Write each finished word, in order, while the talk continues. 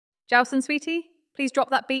Jowson, sweetie, please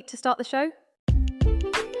drop that beat to start the show.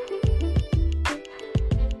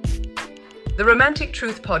 The Romantic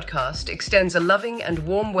Truth podcast extends a loving and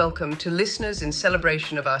warm welcome to listeners in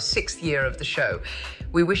celebration of our 6th year of the show.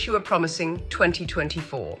 We wish you a promising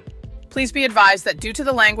 2024. Please be advised that due to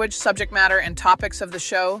the language, subject matter, and topics of the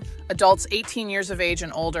show, adults 18 years of age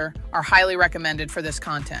and older are highly recommended for this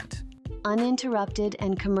content. Uninterrupted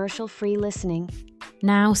and commercial-free listening.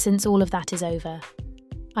 Now, since all of that is over,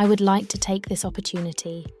 I would like to take this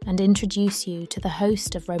opportunity and introduce you to the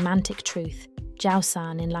host of Romantic Truth,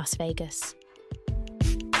 Jowson in Las Vegas.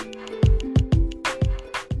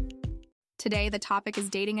 Today, the topic is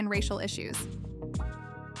dating and racial issues.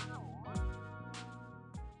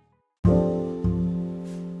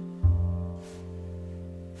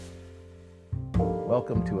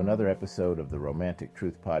 Welcome to another episode of the Romantic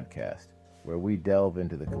Truth podcast, where we delve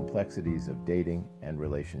into the complexities of dating and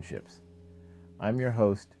relationships. I'm your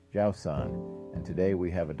host, Jowson, and today we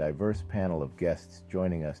have a diverse panel of guests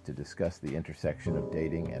joining us to discuss the intersection of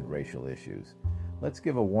dating and racial issues. Let's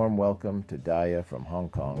give a warm welcome to Daya from Hong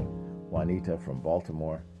Kong, Juanita from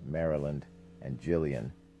Baltimore, Maryland, and Jillian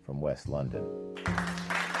from West London.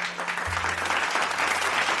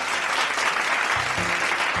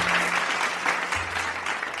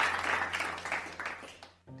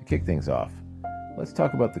 To kick things off, let's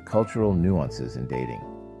talk about the cultural nuances in dating.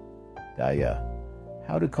 Daya,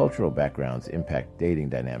 how do cultural backgrounds impact dating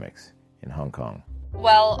dynamics in Hong Kong?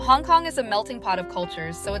 Well, Hong Kong is a melting pot of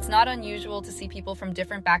cultures, so it's not unusual to see people from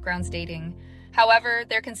different backgrounds dating. However,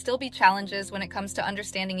 there can still be challenges when it comes to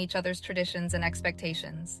understanding each other's traditions and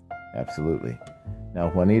expectations. Absolutely. Now,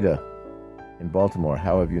 Juanita, in Baltimore,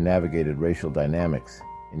 how have you navigated racial dynamics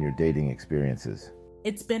in your dating experiences?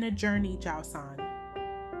 It's been a journey, Jowson.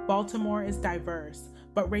 Baltimore is diverse,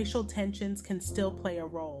 but racial tensions can still play a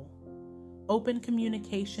role. Open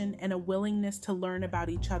communication and a willingness to learn about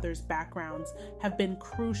each other's backgrounds have been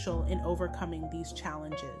crucial in overcoming these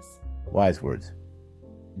challenges. Wise words.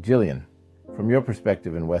 Jillian, from your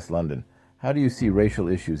perspective in West London, how do you see racial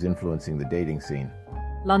issues influencing the dating scene?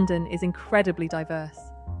 London is incredibly diverse,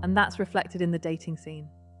 and that's reflected in the dating scene.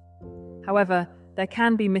 However, there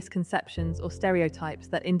can be misconceptions or stereotypes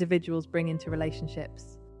that individuals bring into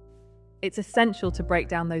relationships. It's essential to break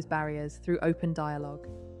down those barriers through open dialogue.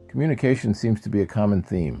 Communication seems to be a common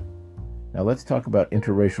theme. Now let's talk about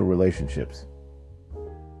interracial relationships.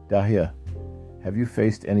 Dahia, have you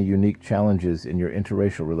faced any unique challenges in your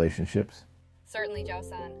interracial relationships? Certainly,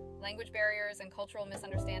 Jowson. Language barriers and cultural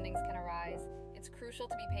misunderstandings can arise. It's crucial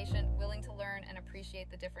to be patient, willing to learn, and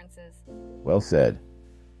appreciate the differences. Well said.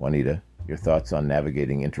 Juanita, your thoughts on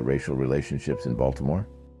navigating interracial relationships in Baltimore?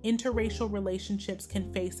 Interracial relationships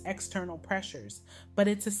can face external pressures, but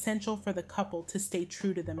it's essential for the couple to stay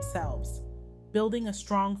true to themselves. Building a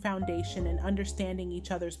strong foundation and understanding each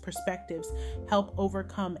other's perspectives help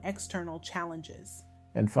overcome external challenges.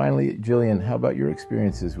 And finally, Jillian, how about your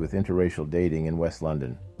experiences with interracial dating in West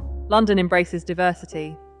London? London embraces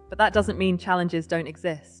diversity, but that doesn't mean challenges don't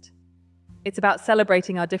exist. It's about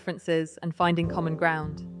celebrating our differences and finding common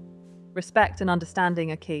ground. Respect and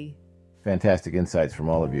understanding are key. Fantastic insights from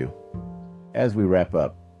all of you. As we wrap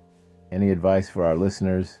up, any advice for our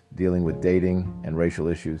listeners dealing with dating and racial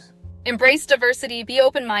issues? Embrace diversity, be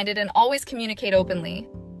open-minded, and always communicate openly.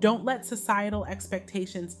 Don't let societal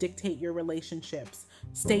expectations dictate your relationships.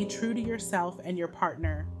 Stay true to yourself and your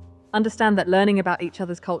partner. Understand that learning about each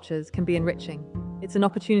other's cultures can be enriching. It's an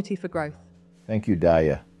opportunity for growth. Thank you,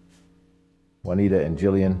 Daya, Juanita, and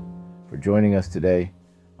Jillian for joining us today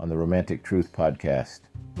on the Romantic Truth podcast.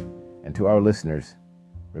 And to our listeners,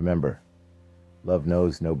 remember, love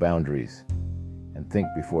knows no boundaries, and think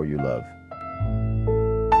before you love.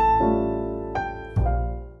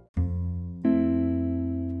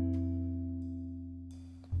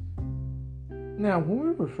 Now, when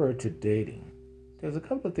we refer to dating, there's a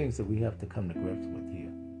couple of things that we have to come to grips with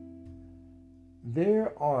here.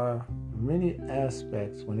 There are many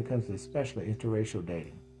aspects when it comes to especially interracial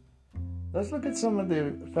dating. Let's look at some of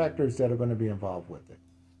the factors that are going to be involved with it.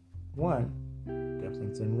 One,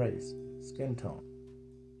 difference in race, skin tone.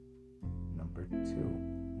 Number two,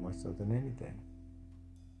 more so than anything,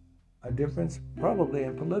 a difference probably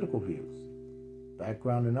in political views,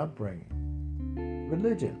 background and upbringing,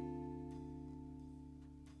 religion,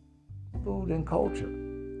 food and culture.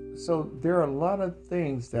 So there are a lot of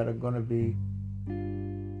things that are going to be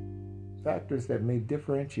factors that may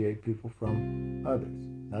differentiate people from others,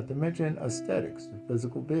 not to mention aesthetics, the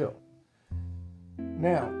physical build.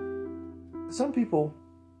 Now, some people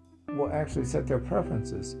will actually set their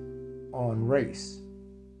preferences on race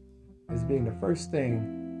as being the first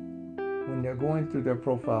thing when they're going through their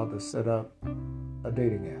profile to set up a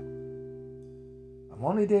dating app. I'm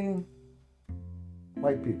only dating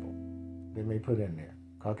white people. They may put in there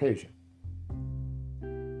Caucasian.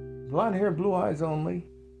 Blonde hair, blue eyes only.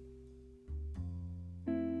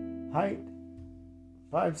 Height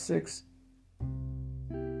 5'6"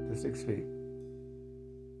 to 6 feet.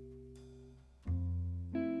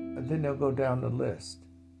 And then they'll go down the list.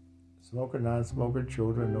 Smoker, non-smoker,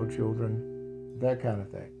 children, no children, that kind of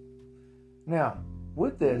thing. Now,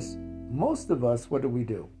 with this, most of us, what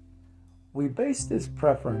do? We base this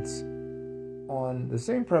preference on the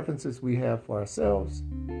same preferences we have for ourselves,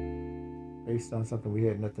 based on something we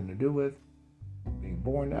had nothing to do with, being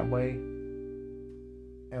born that way,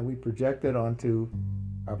 and we project it onto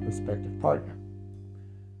our prospective partner.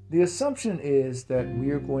 The assumption is that we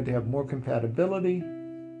are going to have more compatibility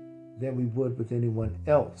than we would with anyone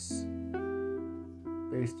else,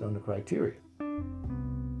 based on the criteria.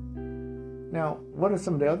 Now, what are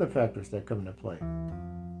some of the other factors that come into play?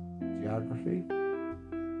 Geography,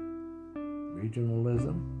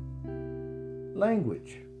 regionalism,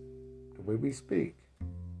 language, the way we speak.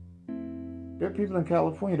 There are people in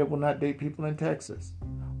California that will not date people in Texas,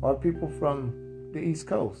 or people from the East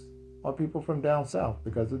Coast, or people from down south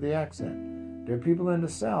because of the accent. There are people in the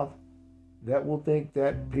South that will think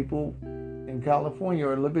that people in California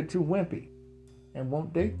are a little bit too wimpy and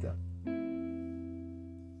won't date them,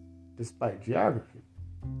 despite geography.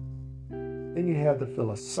 Then you have the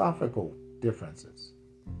philosophical differences.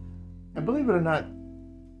 And believe it or not,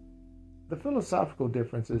 the philosophical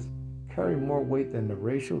differences carry more weight than the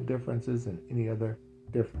racial differences and any other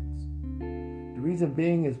difference. The reason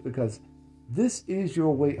being is because this is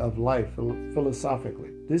your way of life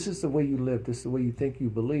philosophically. This is the way you live. This is the way you think, you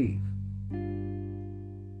believe.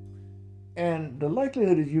 And the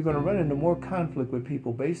likelihood is you're going to run into more conflict with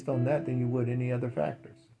people based on that than you would any other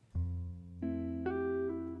factors.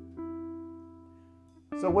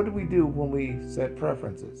 So what do we do when we set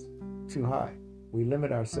preferences too high? We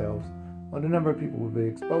limit ourselves on the number of people we'll be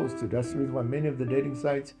exposed to. That's the reason why many of the dating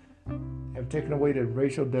sites have taken away the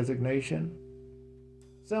racial designation.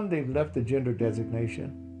 Some they've left the gender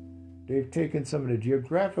designation. They've taken some of the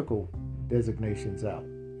geographical designations out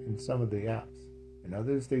in some of the apps. In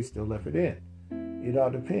others, they still left it in. It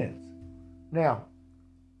all depends. Now,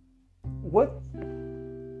 what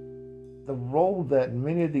the role that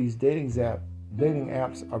many of these dating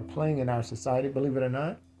apps are playing in our society, believe it or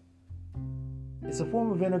not, it's a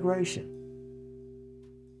form of integration.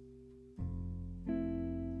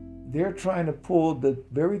 They're trying to pull the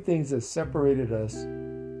very things that separated us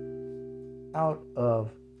out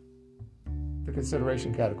of the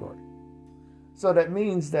consideration category. So that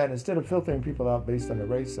means that instead of filtering people out based on their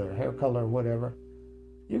race or hair color or whatever,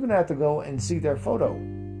 you're going to have to go and see their photo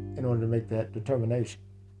in order to make that determination.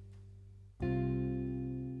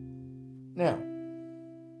 Now,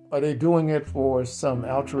 are they doing it for some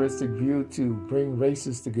altruistic view to bring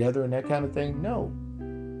races together and that kind of thing? No.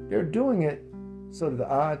 They're doing it so that the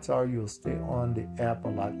odds are you'll stay on the app a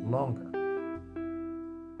lot longer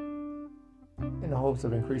in the hopes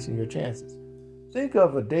of increasing your chances. Think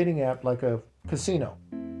of a dating app like a casino.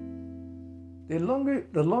 The longer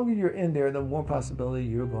you're in there, the more possibility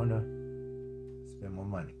you're going to spend more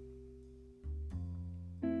money.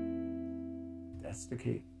 That's the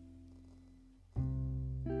key.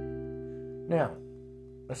 Now,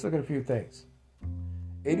 let's look at a few things.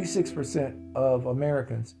 86% of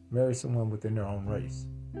Americans marry someone within their own race.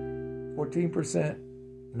 14%,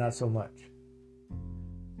 not so much.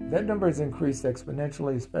 That number has increased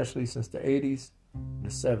exponentially, especially since the 80s and the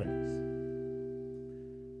 70s.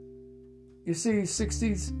 You see,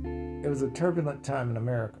 60s, it was a turbulent time in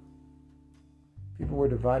America. People were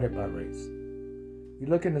divided by race. You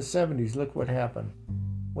look in the 70s, look what happened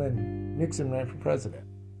when Nixon ran for president.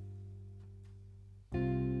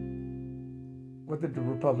 What did the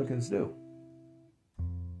Republicans do?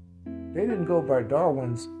 They didn't go by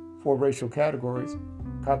Darwin's 4 racial categories,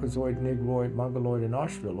 Caucasoid, Negroid, Mongoloid, and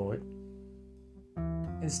Australoid.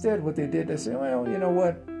 Instead, what they did, they said, well, you know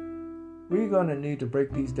what? We're going to need to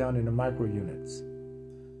break these down into micro units.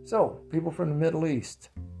 So, people from the Middle East,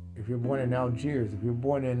 if you're born in Algiers, if you're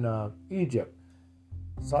born in Egypt,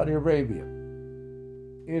 Saudi Arabia,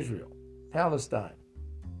 Israel, Palestine,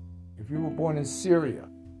 if you were born in Syria,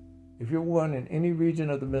 if you're born in any region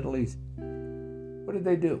of the Middle East, what did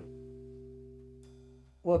they do?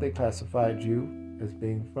 Well, they classified you as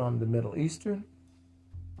being from the Middle Eastern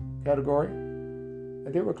category,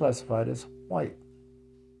 and they were classified as white.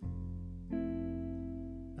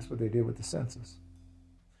 That's what they did with the census.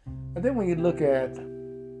 And then when you look at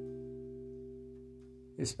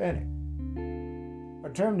Hispanic or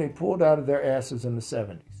term they pulled out of their asses in the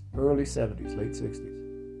 70s, early 70s, late 60s.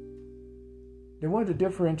 They wanted to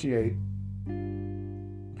differentiate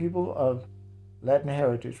people of Latin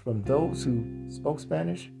heritage from those who spoke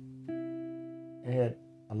Spanish and had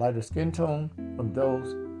a lighter skin tone from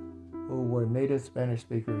those who were native Spanish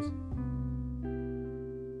speakers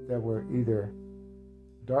that were either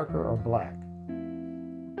darker or black.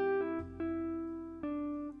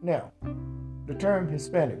 Now, the term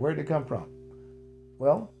Hispanic, where did it come from?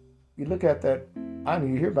 Well, you look at that,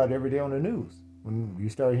 you hear about it every day on the news. When you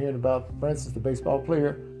start hearing about, for instance, the baseball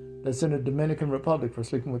player that's in the Dominican Republic for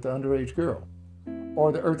sleeping with the underage girl,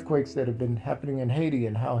 or the earthquakes that have been happening in Haiti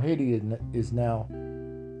and how Haiti is now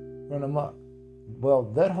run amok. Well,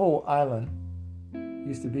 that whole island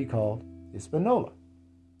used to be called Hispaniola.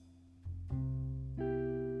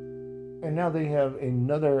 And now they have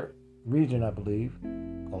another region, I believe,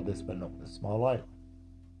 called Hispaniola, a small island,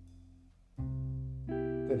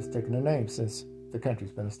 that has taken a name since the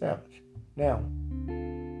country's been established. Now,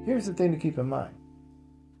 here's the thing to keep in mind.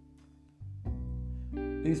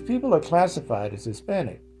 These people are classified as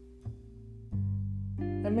Hispanic,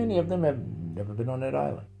 and many of them have never been on that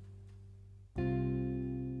island.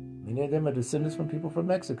 Many of them are descendants from people from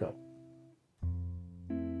Mexico,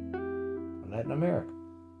 Latin America.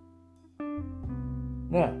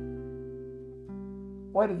 Now,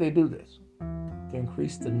 why did they do this? To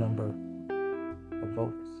increase the number of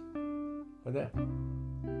voters for them.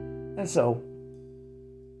 And so,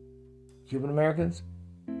 Cuban Americans,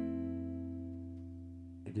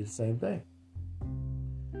 they did the same thing.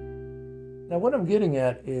 Now, what I'm getting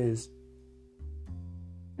at is,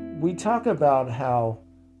 we talk about how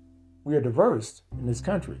we are diverse in this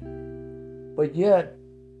country, but yet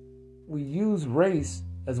we use race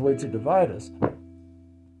as a way to divide us.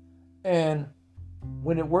 And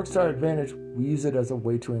when it works to our advantage, we use it as a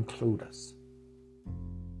way to include us.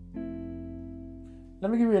 Let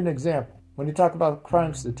me give you an example. When you talk about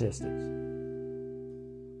crime statistics,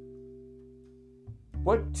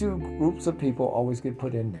 what two groups of people always get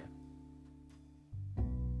put in there?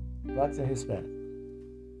 Blacks and Hispanics.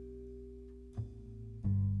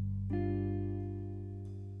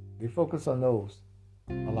 They focus on those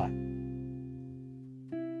a lot.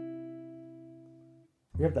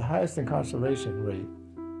 We have the highest incarceration rate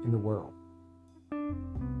in the world.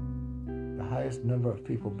 The highest number of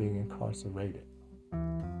people being incarcerated.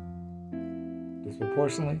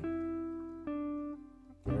 Disproportionately,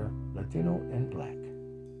 they're Latino and Black.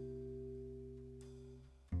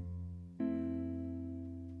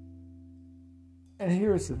 And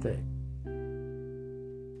here's the thing.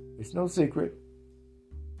 It's no secret.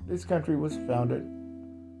 This country was founded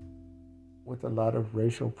with a lot of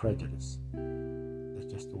racial prejudice.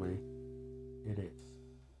 That's just the way it is.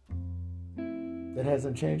 That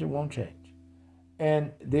hasn't changed and won't change.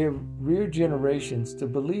 And they've reared generations to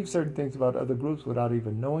believe certain things about other groups without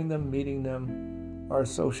even knowing them, meeting them, or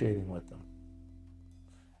associating with them.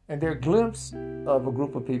 And their glimpse of a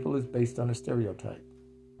group of people is based on a stereotype.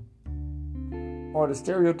 Or the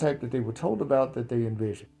stereotype that they were told about that they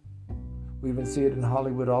envision. We even see it in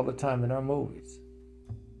Hollywood all the time in our movies.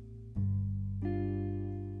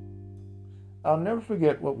 I'll never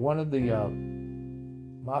forget what one of the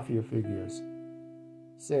mafia figures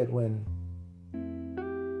said when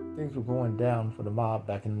things were going down for the mob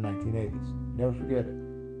back in the 1980s. Never forget it.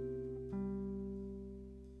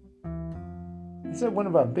 He said one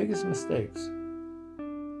of our biggest mistakes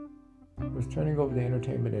was turning over the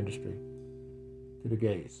entertainment industry to the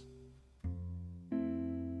gays.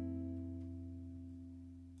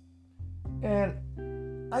 And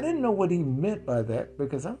I didn't know what he meant by that,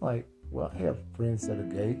 because I'm like, well, I have friends that are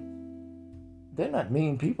gay. They're not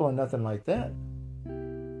mean people or nothing like that.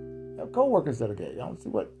 I have co-workers that are gay. I don't see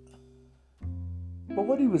what. But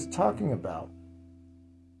what he was talking about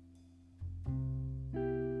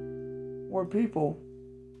were people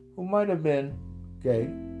who might have been gay,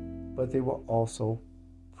 but they were also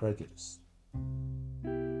prejudiced.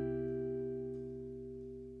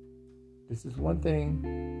 This is one thing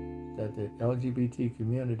that the LGBT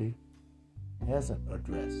community hasn't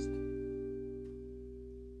addressed.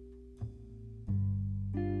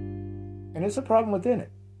 And it's a problem within it.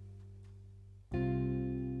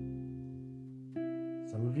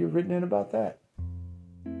 Some of you have written in about that.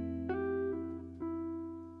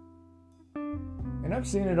 And I've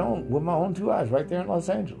seen it with my own two eyes right there in Los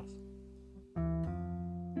Angeles.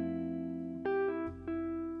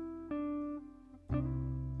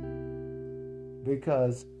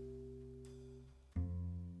 Because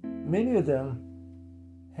many of them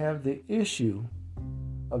have the issue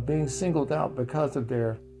of being singled out because of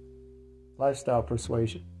their lifestyle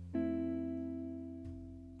persuasion.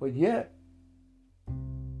 But yet,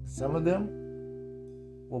 some of them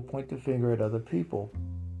will point the finger at other people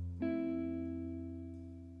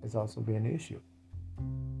as also being the issue.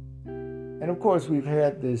 And of course, we've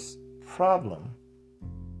had this problem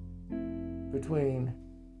between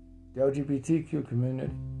the LGBTQ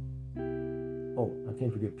community. Oh, I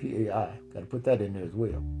can't forget PAI. Got to put that in there as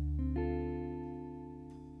well.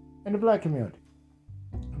 And the black community,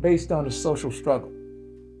 based on the social struggle.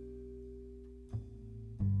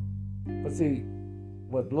 But see,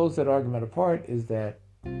 what blows that argument apart is that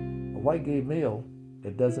a white gay male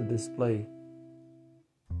that doesn't display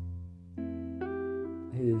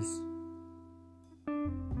his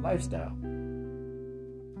lifestyle,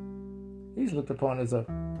 he's looked upon as a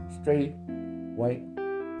straight white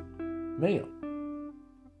male.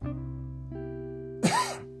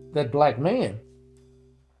 That black man,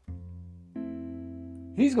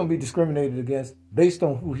 he's going to be discriminated against based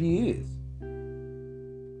on who he is.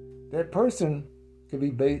 That person can be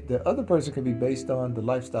the other person can be based on the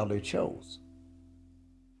lifestyle they chose,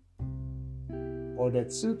 or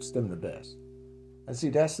that suits them the best. And see,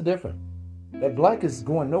 that's the difference. That black is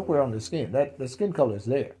going nowhere on the skin. That the skin color is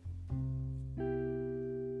there.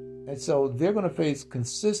 And so they're going to face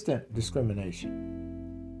consistent discrimination.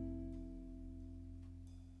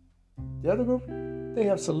 The other group, they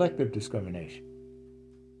have selective discrimination.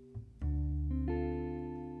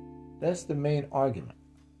 That's the main argument.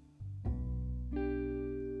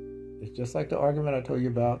 It's just like the argument I told you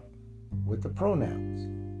about with the pronouns.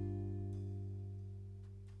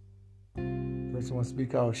 Person wants to be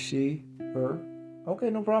called she, her. Okay,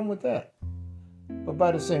 no problem with that. But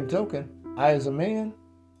by the same token, I as a man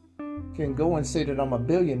can go and say that I'm a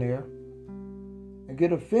billionaire and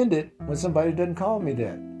get offended when somebody doesn't call me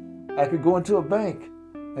that. I could go into a bank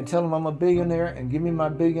and tell them I'm a billionaire and give me my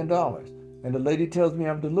 $1 billion. And the lady tells me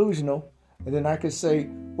I'm delusional. And then I could say,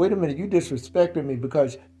 wait a minute, you disrespected me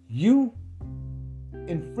because you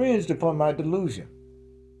infringed upon my delusion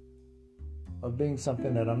of being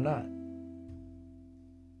something that I'm not.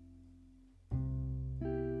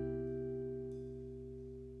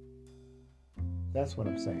 That's what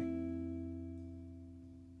I'm saying.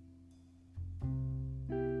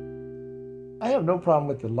 I have no problem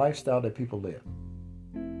with the lifestyle that people live.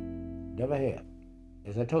 Never have.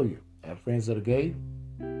 As I told you, I have friends that are gay.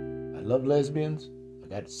 I love lesbians. I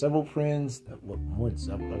got several friends, more than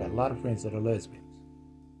several. I got a lot of friends that are lesbians.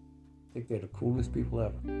 I think they're the coolest people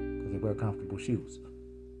ever because they wear comfortable shoes.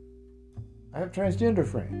 I have transgender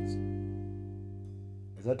friends.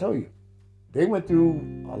 As I told you, they went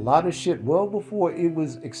through a lot of shit well before it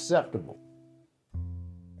was acceptable.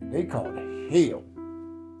 And they called it hell.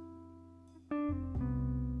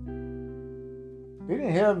 They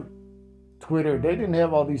didn't have Twitter. They didn't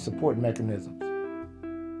have all these support mechanisms.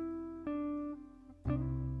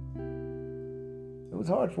 It was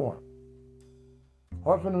hard for them.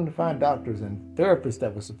 Hard for them to find doctors and therapists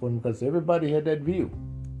that would support them because everybody had that view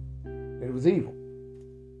that it was evil.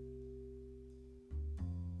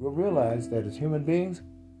 We'll realize that as human beings,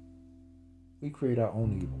 we create our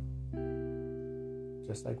own evil.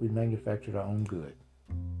 Just like we manufactured our own good.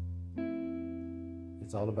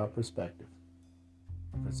 It's all about perspective,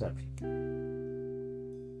 perception.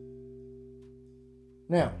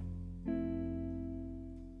 Now,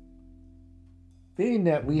 being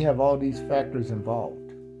that we have all these factors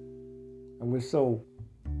involved, and we're so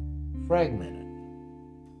fragmented,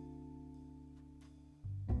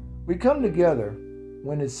 we come together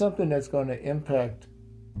when it's something that's going to impact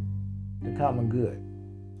the common good.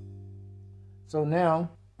 So now,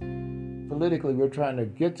 politically, we're trying to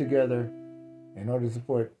get together in order to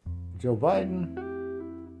support Joe Biden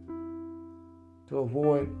to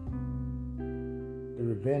avoid the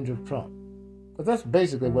revenge of Trump. Because that's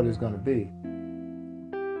basically what it's going to be.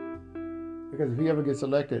 Because if he ever gets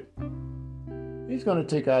elected, he's going to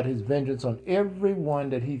take out his vengeance on everyone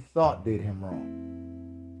that he thought did him wrong.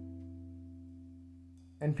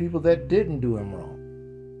 And people that didn't do him wrong.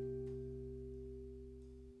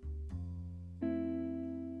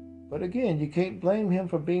 But again, you can't blame him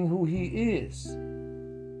for being who he is.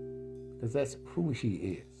 Because that's who he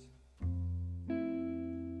is.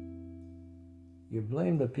 You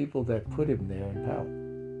blame the people that put him there in power.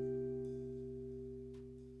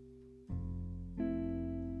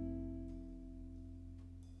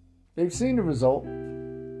 They've seen the result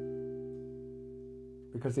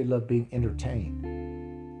because they love being entertained.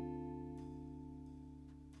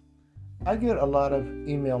 I get a lot of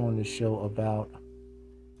email on this show about,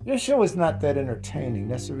 your show is not that entertaining.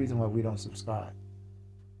 That's the reason why we don't subscribe.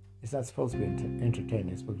 It's not supposed to be entertaining.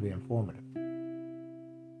 It's supposed to be informative.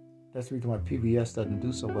 That's the reason why PBS doesn't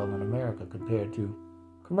do so well in America compared to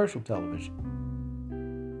commercial television.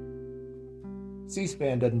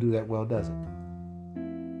 C-SPAN doesn't do that well, does it?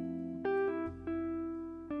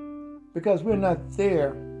 Because we're not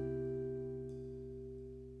there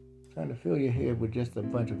trying to fill your head with just a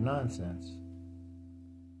bunch of nonsense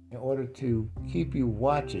in order to keep you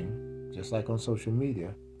watching, just like on social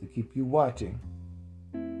media, to keep you watching.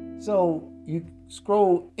 So you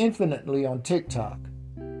scroll infinitely on TikTok.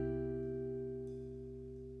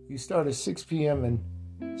 You start at 6 p.m. and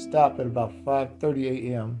stop at about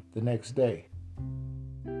 5:30 a.m. the next day.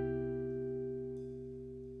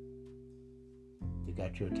 They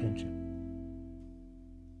got your attention.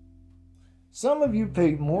 Some of you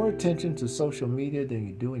pay more attention to social media than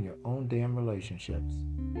you do in your own damn relationships.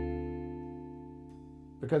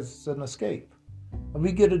 Because it's an escape. And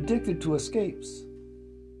we get addicted to escapes.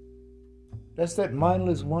 That's that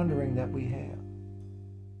mindless wandering that we have.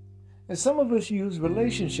 And some of us use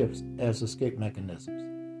relationships as escape mechanisms.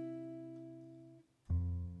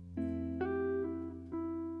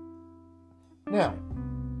 Now,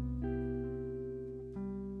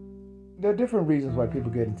 there are different reasons why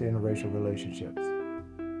people get into interracial relationships.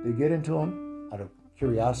 They get into them out of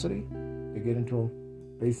curiosity. They get into them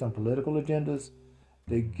based on political agendas.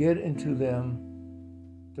 They get into them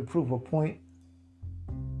to prove a point.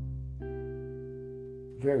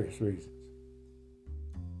 Various reasons.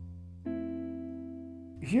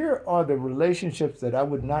 Here are the relationships that I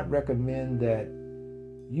would not recommend that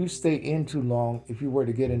you stay in too long if you were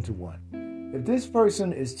to get into one. If this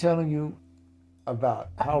person is telling you about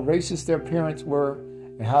how racist their parents were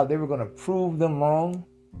and how they were going to prove them wrong,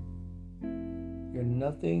 you're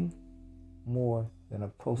nothing more than a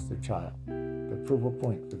poster child to prove a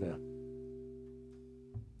point for them.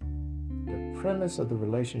 The premise of the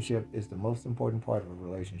relationship is the most important part of a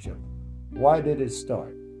relationship. Why did it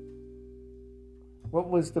start? What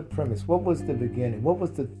was the premise? What was the beginning? What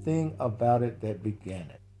was the thing about it that began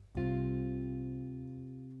it?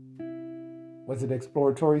 Was it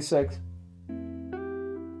exploratory sex?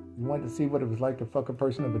 You wanted to see what it was like to fuck a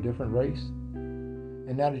person of a different race?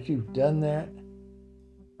 And now that you've done that,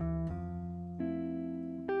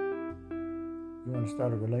 you want to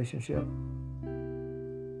start a relationship?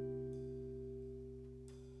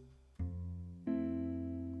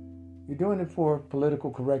 You're doing it for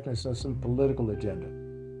political correctness or some political agenda.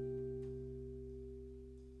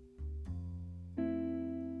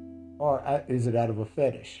 Or is it out of a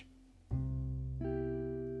fetish?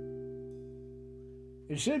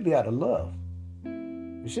 It should be out of love.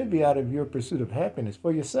 It should be out of your pursuit of happiness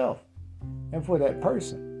for yourself and for that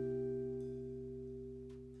person.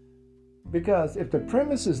 Because if the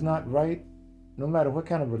premise is not right, no matter what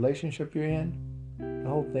kind of relationship you're in, the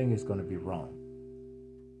whole thing is going to be wrong.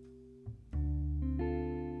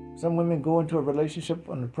 Some women go into a relationship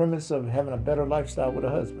on the premise of having a better lifestyle with a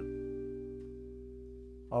husband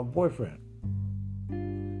or a boyfriend.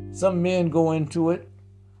 Some men go into it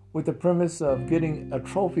with the premise of getting a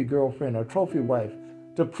trophy girlfriend or trophy wife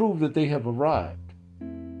to prove that they have arrived.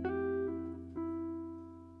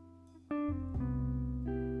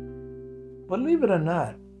 Believe it or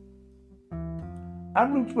not, I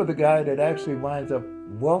root for the guy that actually winds up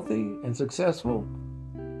wealthy and successful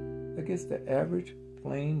against the average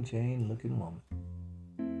plain Jane looking woman.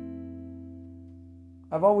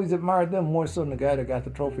 I've always admired them more so than the guy that got the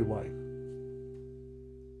trophy wife.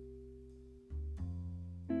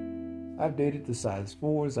 I've dated the size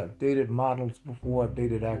 4s, I've dated models before, I've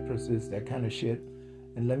dated actresses, that kind of shit.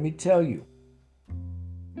 And let me tell you,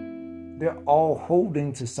 they're all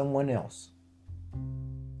holding to someone else,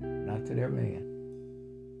 not to their man.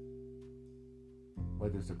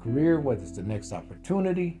 Whether it's a career, whether it's the next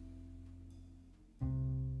opportunity,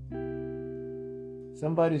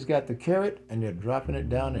 somebody's got the carrot and they're dropping it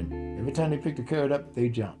down, and every time they pick the carrot up, they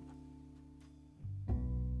jump.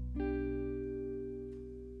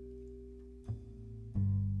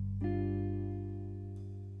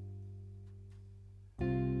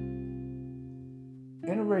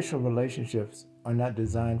 Interracial relationships are not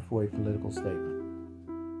designed for a political statement.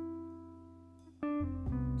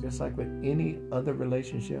 Just like with any other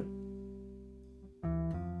relationship,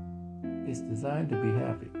 it's designed to be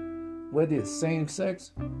happy. Whether it's same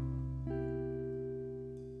sex,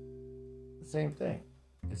 the same thing.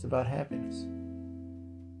 It's about happiness.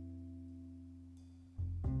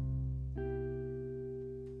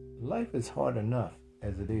 Life is hard enough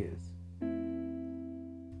as it is.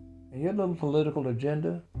 And your little political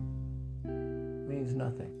agenda means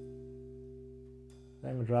nothing. It's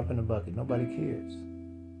not even a drop in the bucket. Nobody cares.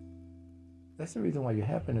 That's the reason why your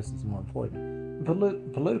happiness is more important.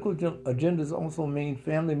 Political agendas also mean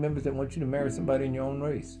family members that want you to marry somebody in your own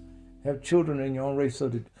race. Have children in your own race so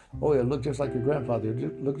that, oh yeah, look just like your grandfather,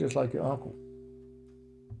 look just like your uncle.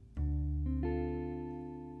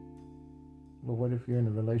 But what if you're in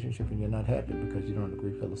a relationship and you're not happy because you don't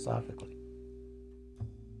agree philosophically?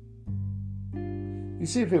 You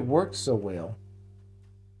see, if it worked so well,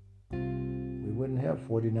 we wouldn't have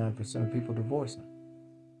 49% of people divorcing.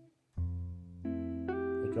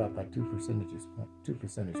 It dropped by 2 percentage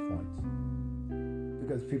points.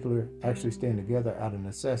 Because people are actually staying together out of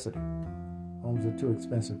necessity. Homes are too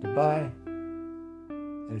expensive to buy,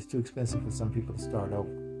 and it's too expensive for some people to start over.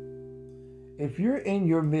 If you're in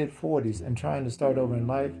your mid-40s and trying to start over in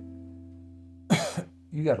life,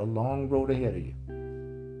 you got a long road ahead of you.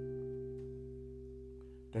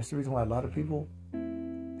 That's the reason why a lot of people,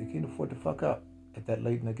 they can't afford to fuck up at that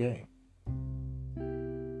late in the game.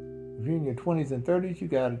 If you're in your 20s and 30s, you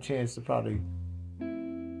got a chance to probably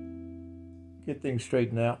get things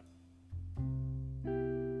straightened out.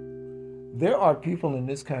 There are people in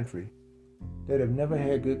this country that have never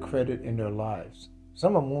had good credit in their lives.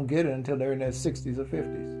 Some of them won't get it until they're in their 60s or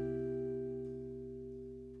 50s.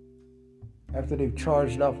 After they've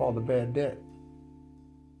charged off all the bad debt.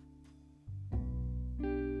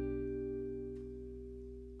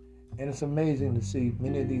 And it's amazing to see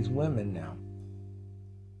many of these women now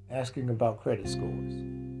asking about credit scores.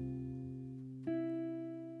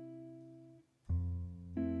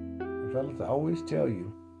 And fellas, I always tell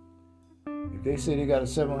you, if they say they got a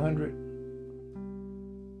 700,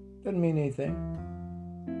 doesn't mean anything.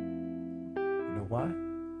 You know why?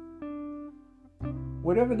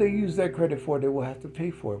 Whatever they use that credit for, they will have to pay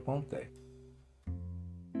for it, won't they?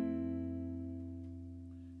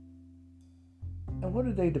 And what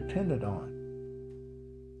are they dependent on?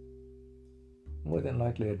 More than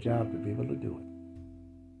likely a job to be able to do it.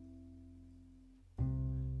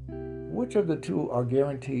 Which of the two are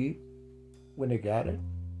guaranteed when they got it?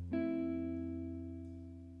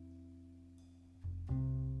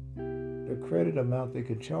 The credit amount they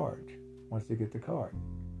could charge once they get the card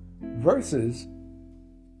versus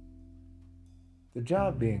the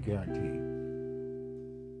job being guaranteed.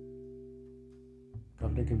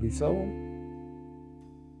 Company can be sold.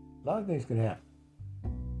 A lot of things can happen.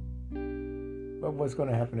 But what's going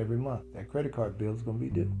to happen every month? That credit card bill is going to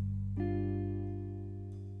be due.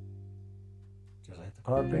 Just like the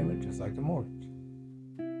car payment, just like the mortgage.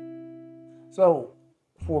 So,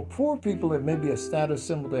 for poor people, it may be a status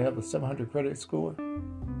symbol to have a 700 credit score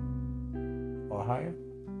or higher.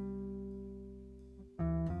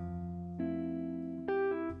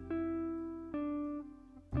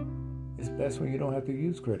 It's best when you don't have to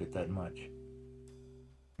use credit that much.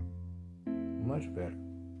 Much better.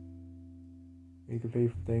 You can pay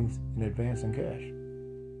for things in advance in cash.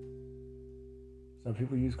 Some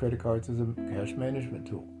people use credit cards as a cash management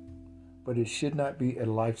tool, but it should not be a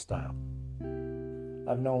lifestyle.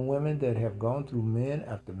 I've known women that have gone through man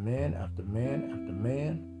after man after man after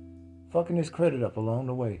man, fucking his credit up along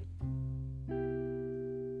the way.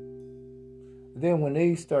 Then when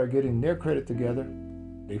they start getting their credit together,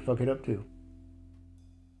 they fuck it up too.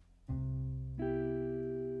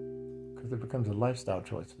 It becomes a lifestyle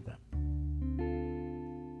choice for them.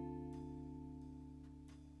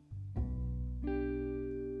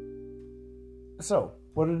 So,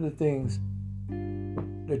 what are the things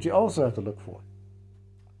that you also have to look for?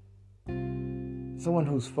 Someone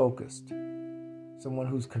who's focused, someone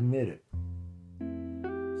who's committed,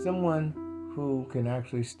 someone who can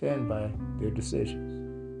actually stand by their decisions.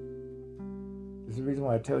 This is the reason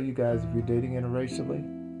why I tell you guys, if you're dating interracially,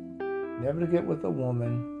 never to get with a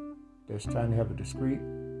woman that's trying to have a discreet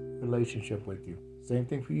relationship with you. Same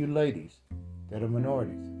thing for you ladies that are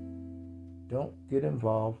minorities. Don't get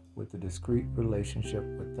involved with a discreet relationship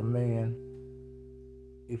with the man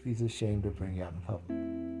if he's ashamed to bring you out in public.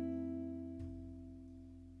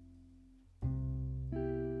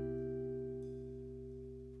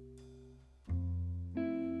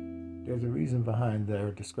 There's a reason behind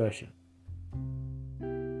their discretion.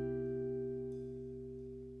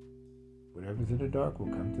 Whatever's in the dark will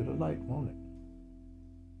come to the light, won't it?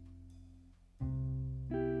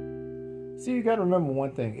 See, you got to remember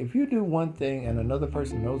one thing. If you do one thing and another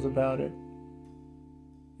person knows about it,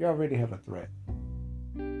 you already have a threat.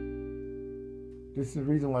 This is the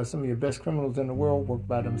reason why some of your best criminals in the world work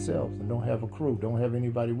by themselves and don't have a crew, don't have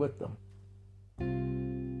anybody with them.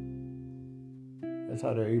 That's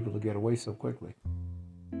how they're able to get away so quickly.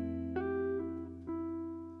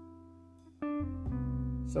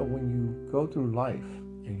 So when you go through life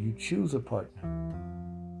and you choose a partner,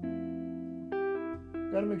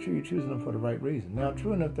 you got to make sure you're choosing them for the right reason. Now,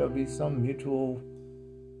 true enough, there'll be some mutual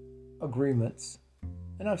agreements,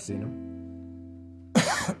 and I've seen them.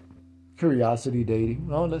 curiosity dating.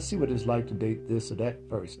 Oh, let's see what it's like to date this or that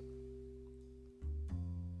person.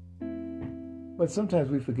 But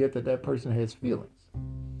sometimes we forget that that person has feelings.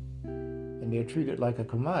 And they're treated like a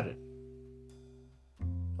commodity.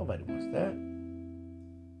 Nobody wants that.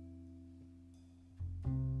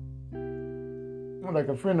 Well, like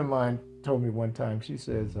a friend of mine told me one time, she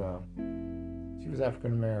says she was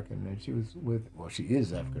African American and she was with, well, she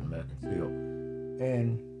is African American still.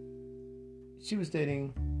 And she was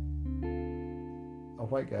dating a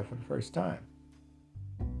white guy for the first time.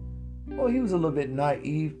 Well, he was a little bit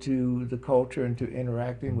naive to the culture and to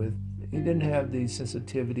interacting with, he didn't have the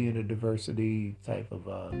sensitivity and the diversity type of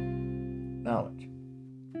knowledge.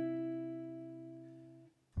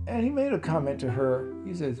 And he made a comment to her.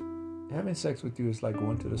 He says, having sex with you is like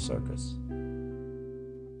going to the circus.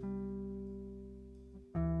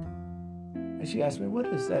 And she asked me, what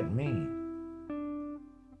does that mean?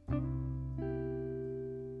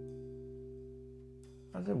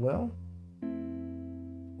 I said, well,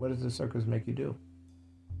 what does the circus make you do?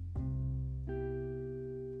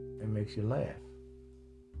 It makes you laugh.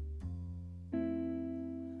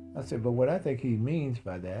 I said, but what I think he means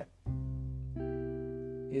by that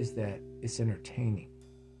is that it's entertaining.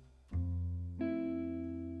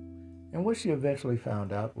 And what she eventually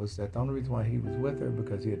found out was that the only reason why he was with her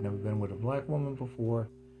because he had never been with a black woman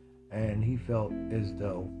before, and he felt as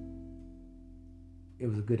though it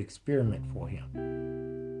was a good experiment for him.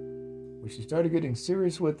 When she started getting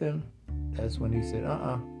serious with him, that's when he said,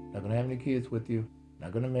 not gonna have any kids with you,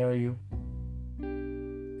 not gonna marry you.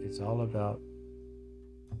 It's all about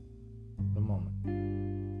the moment.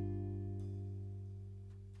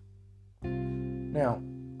 Now,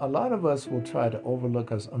 a lot of us will try to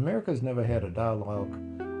overlook us. America's never had a dialogue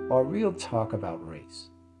or a real talk about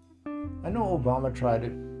race. I know Obama tried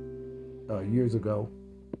it years ago,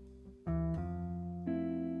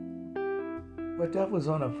 but that was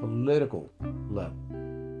on a political level.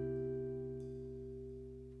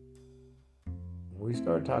 We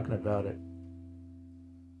started talking about it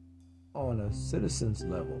on a citizen's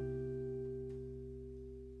level.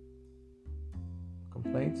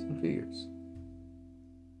 Complaints and fears.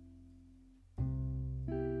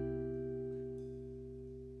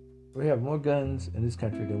 We have more guns in this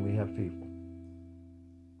country than we have people.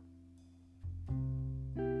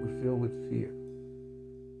 We're filled with fear.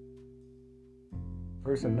 A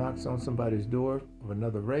person knocks on somebody's door of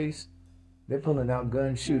another race, they're pulling out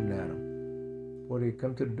guns, shooting at them. Or they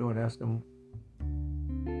come to the door and ask them,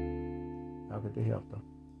 how could they help them?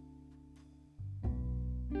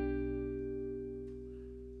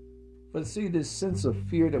 But see, this sense of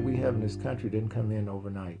fear that we have in this country didn't come in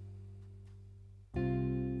overnight.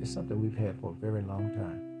 It's something we've had for a very long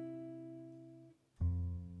time.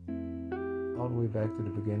 All the way back to the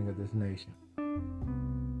beginning of this nation.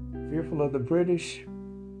 Fearful of the British.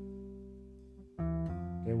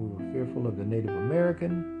 Then we were fearful of the Native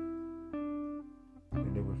American.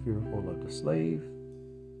 Then they were fearful of the slave.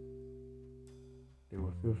 They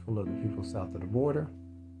were fearful of the people south of the border.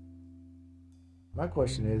 My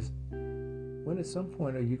question is, when at some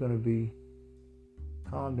point are you going to be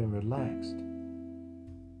calmed and relaxed?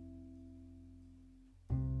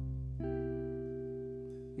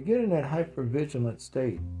 You get in that hyper-vigilant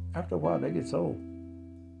state. After a while, that gets old.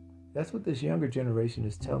 That's what this younger generation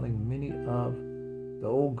is telling many of the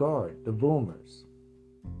old guard, the boomers,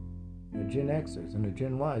 the Gen Xers and the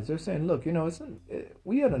Gen Ys. They're saying, look,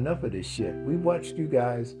 we had enough of this shit. We watched you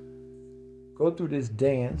guys go through this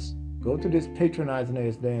dance, go through this patronizing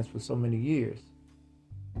ass dance for so many years.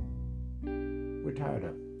 We're tired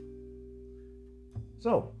of it.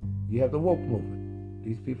 So, you have the woke movement.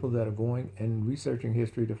 These people that are going and researching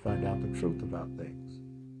history to find out the truth about things.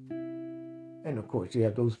 And of course, you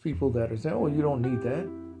have those people that are saying, oh, you don't need that.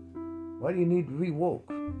 Why do you need to be woke?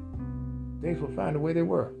 Things will find the way they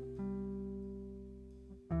were.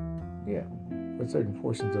 Yeah, for certain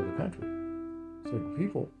portions of the country. Certain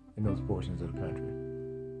people in those portions of the country.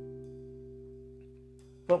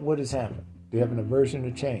 But what has happened? They have an aversion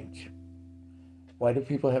to change. Why do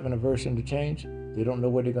people have an aversion to change? They don't know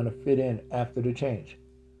where they're going to fit in after the change.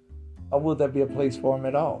 Or will there be a place for them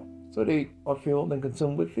at all? So they are filled and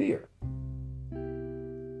consumed with fear.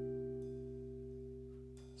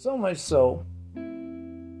 So much so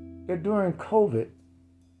that during COVID,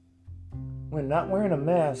 when not wearing a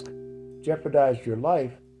mask jeopardized your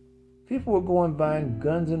life, people were going buying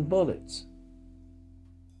guns and bullets.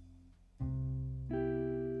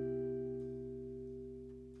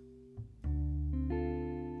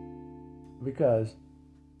 Because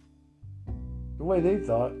the way they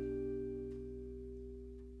thought,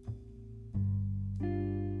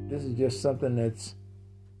 this is just something that's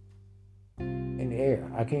air.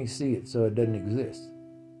 I can't see it, so it doesn't exist.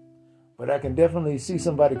 But I can definitely see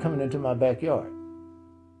somebody coming into my backyard.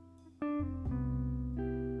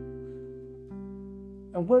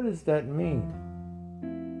 And what does that mean?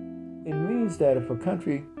 It means that if a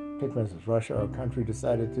country, take for instance Russia, or a country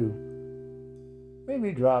decided to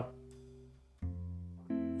maybe drop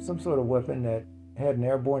some sort of weapon that had an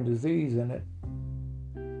airborne disease in it,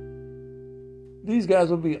 these guys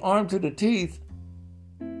would be armed to the teeth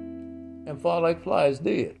and fall like flies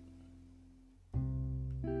dead.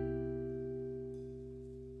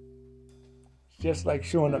 It's just like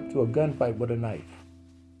showing up to a gunfight with a knife.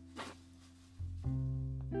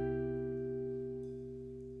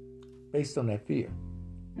 Based on that fear.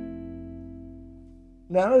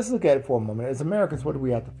 Now let's look at it for a moment. As Americans, what do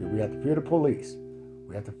we have to fear? We have to fear the police.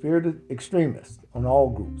 We have to fear the extremists on all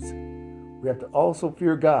groups. We have to also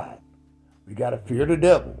fear God. We got to fear the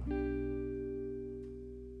devil.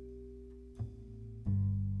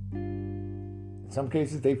 In some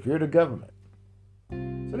cases, they fear the government.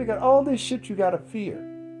 So they got all this shit you got to fear.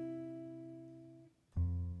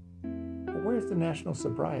 But where's the national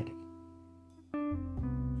sobriety?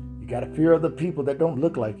 You got to fear other people that don't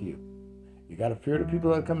look like you. You got to fear the people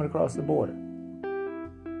that are coming across the border.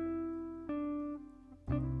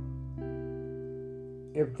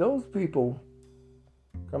 If those people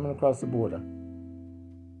coming across the border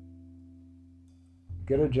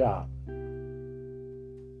get a job,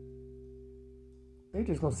 they're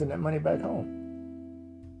just going to send that money back home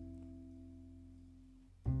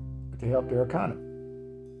to help their economy.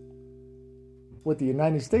 What the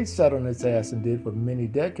United States sat on its ass and did for many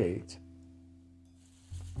decades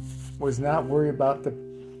was not worry about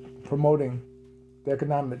promoting the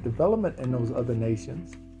economic development in those other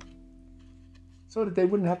nations so that they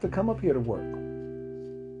wouldn't have to come up here to work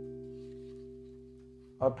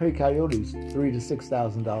or pay coyotes $3,000 to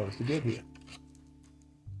 $6,000 to get here.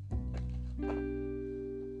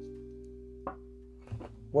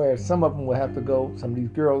 Whereas some of them will have to go, some of these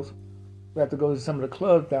girls will have to go to some of the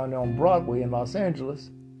clubs down there on Broadway in Los Angeles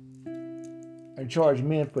and charge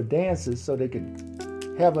men for dances so they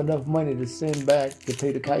could have enough money to send back to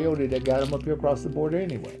pay the coyote that got them up here across the border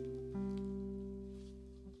anyway.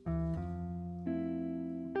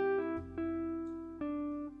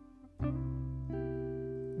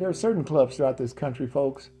 There are certain clubs throughout this country,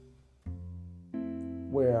 folks,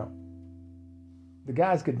 where the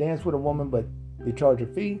guys could dance with a woman, but they charge a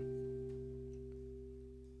fee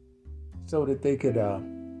so that they could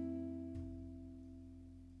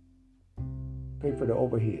pay for the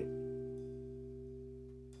overhead.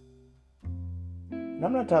 And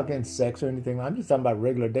I'm not talking sex or anything. I'm just talking about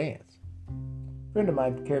regular dance. A friend of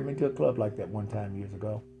mine carried me to a club like that one time years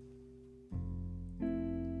ago.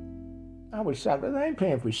 I was shocked. I ain't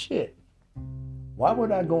paying for shit. Why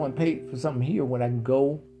would I go and pay for something here when I can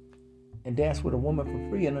go and dance with a woman for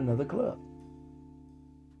free in another club?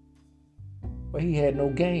 But he had no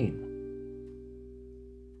game.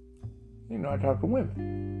 You know, I talk to women.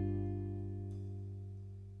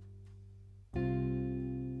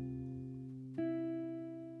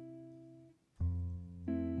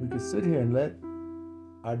 We could sit here and let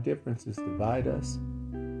our differences divide us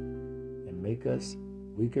and make us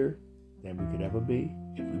weaker than we could ever be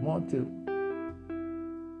if we want to.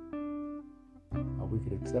 Or we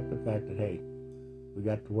could accept the fact that, hey, we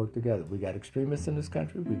got to work together. We got extremists in this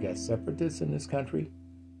country. We got separatists in this country.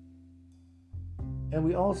 And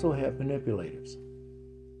we also have manipulators.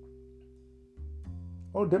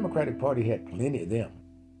 Oh, the Democratic Party had plenty of them.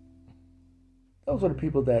 Those were the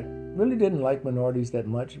people that really didn't like minorities that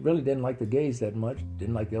much, really didn't like the gays that much,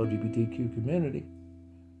 didn't like the LGBTQ community.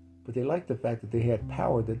 But they liked the fact that they had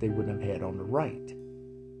power that they wouldn't have had on the right.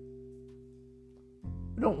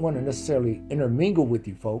 We don't want to necessarily intermingle with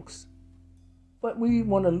you folks, but we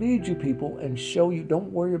want to lead you people and show you,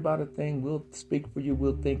 don't worry about a thing. We'll speak for you.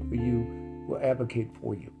 We'll think for you. We'll advocate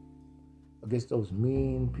for you against those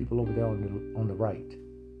mean people over there on the right.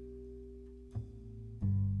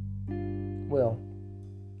 Well,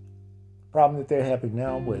 the problem that they're having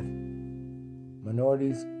now with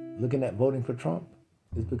minorities looking at voting for Trump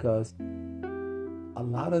is because a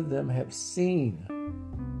lot of them have seen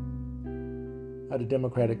how the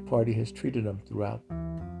Democratic Party has treated them throughout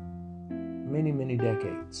many, many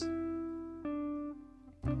decades.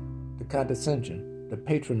 The condescension, the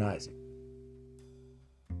patronizing.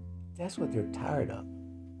 That's what they're tired of.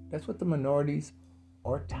 That's what the minorities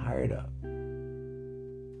are tired of.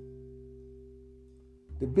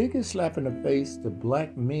 The biggest slap in the face to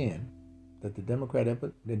black men that the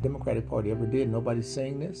Democratic Party ever did, nobody's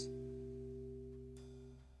saying this,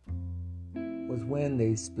 was when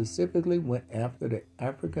they specifically went after the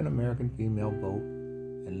African American female vote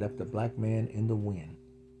and left the black man in the wind.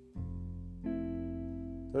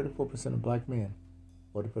 34% of black men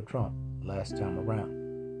voted for Trump last time around.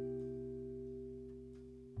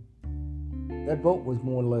 That vote was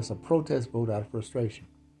more or less a protest vote out of frustration.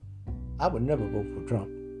 I would never vote for Trump,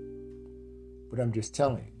 but I'm just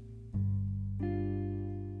telling you,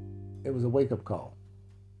 it was a wake-up call.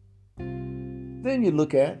 Then you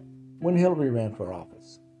look at when Hillary ran for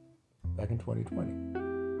office back in 2020.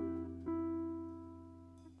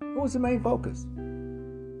 What was the main focus?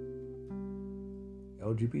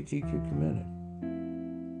 LGBTQ community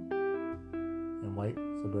and white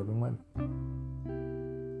suburban women.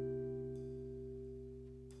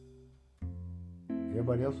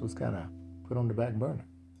 Everybody else was kind of put on the back burner.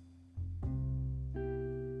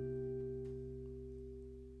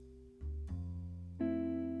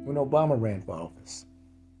 When Obama ran for office,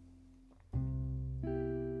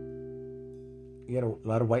 you had a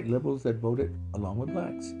lot of white liberals that voted along with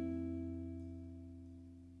blacks.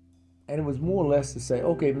 And it was more or less to say,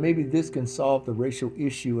 okay, maybe this can solve the racial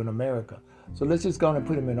issue in America. So let's just go on and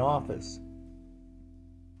put him in office.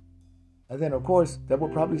 And then, of course, that will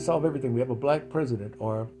probably solve everything. We have a black president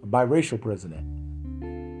or a biracial president.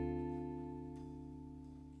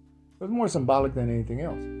 It was more symbolic than anything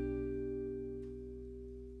else.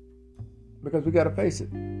 Because we got to face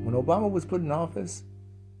it. When Obama was put in office,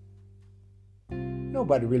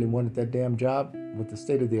 nobody really wanted that damn job with the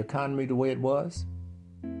state of the economy the way it was.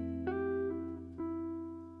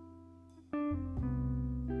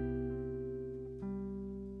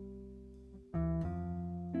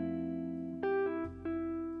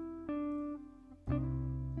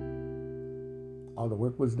 All the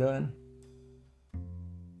work was done.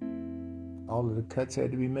 All of the cuts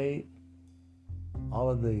had to be made. All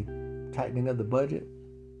of the tightening of the budget.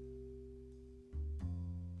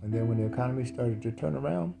 And then when the economy started to turn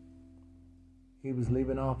around, he was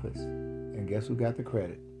leaving office. And guess who got the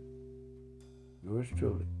credit? Yours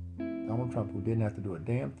truly, Donald Trump, who didn't have to do a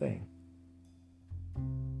damn thing.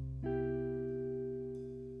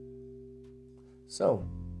 So,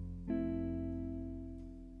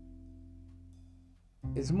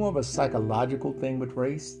 it's more of a psychological thing with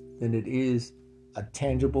race than it is a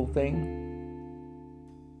tangible thing.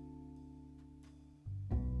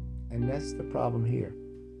 And that's the problem here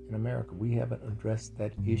in America. We haven't addressed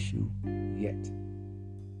that issue yet.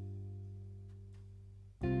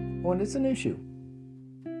 Well, and it's an issue.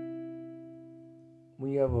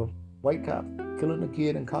 When you have a white cop killing a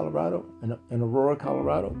kid in Colorado, in Aurora,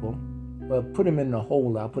 Colorado, well, put him in the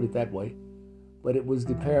hole, I'll put it that way. But it was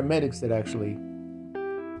the paramedics that actually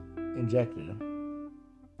injected him.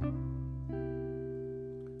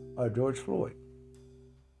 Or George Floyd.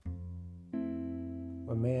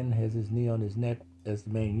 A man has his knee on his neck as the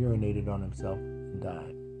man urinated on himself and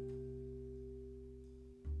died.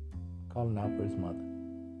 Calling out for his mother.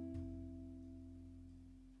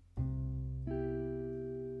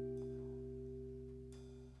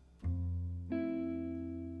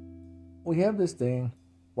 We have this thing,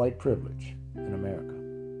 white privilege, in America.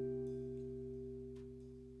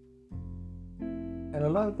 And a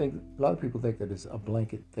lot of people think that it's a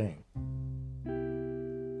blanket thing.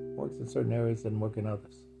 Works in certain areas, doesn't work in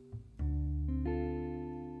others.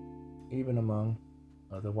 Even among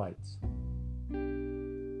other whites.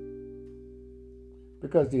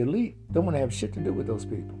 Because the elite don't want to have shit to do with those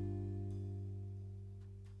people.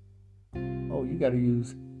 Oh, you got to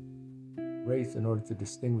use race in order to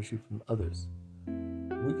distinguish you from others.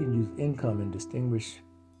 We can use income and distinguish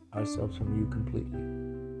ourselves from you completely.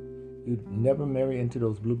 You'd never marry into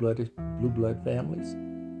those blue blood families.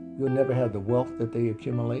 You'll never have the wealth that they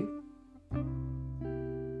accumulate.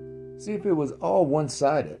 See, if it was all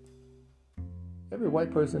one-sided, every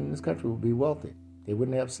white person in this country would be wealthy. They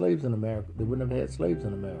wouldn't have slaves in America. They wouldn't have had slaves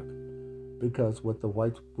in America. Because what the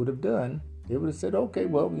whites would have done, they would have said, okay,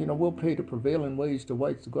 well, we'll pay the prevailing wage to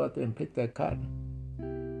whites to go out there and pick that cotton.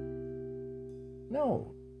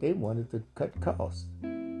 No, they wanted to cut costs.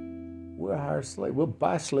 We'll hire slaves. We'll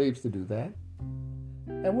buy slaves to do that.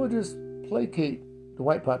 And we'll just placate the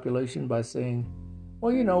white population by saying,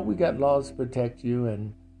 well, we got laws to protect you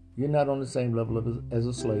and you're not on the same level as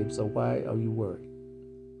a slave, so why are you worried?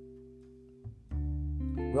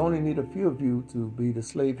 We only need a few of you to be the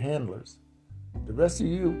slave handlers. The rest of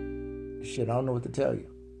you, shit, I don't know what to tell you.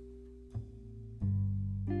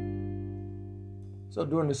 So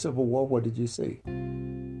during the Civil War, what did you see?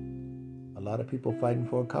 A lot of people fighting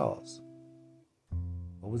for a cause.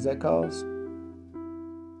 What was that cause?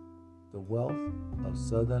 The wealth of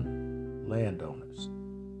Southern landowners.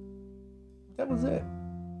 That was it.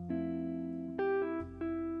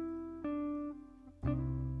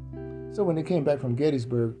 So when they came back from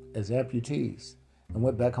Gettysburg as amputees and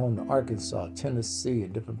went back home to Arkansas, Tennessee,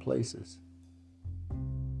 and different places,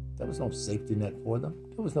 there was no safety net for them.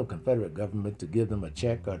 There was no Confederate government to give them a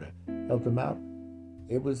check or to help them out.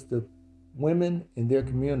 It was the women in their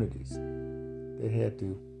communities that had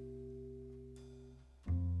to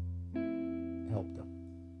help them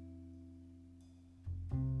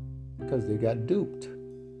because they got duped,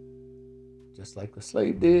 just like the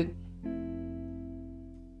slave did,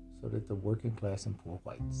 so that the working class and poor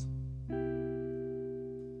whites.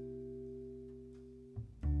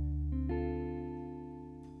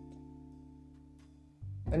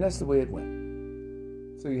 And that's the way it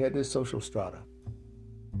went. So you had this social strata.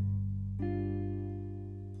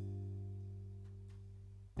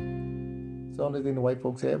 So the only thing the white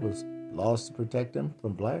folks had was laws to protect them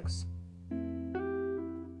from blacks.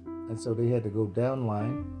 And so they had to go down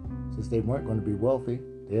line. Since they weren't going to be wealthy,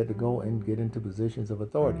 they had to go and get into positions of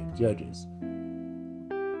authority, judges,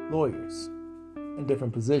 lawyers, and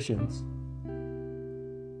different positions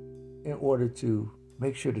in order to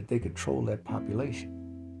make sure that they control that population.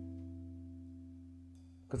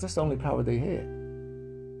 Because that's the only power they had.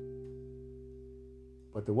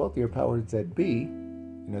 But the wealthier powers that be,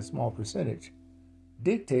 in a small percentage,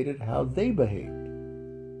 dictated how they behaved.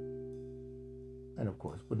 And of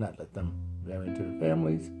course, would not let them marry into their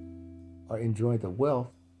families or enjoy the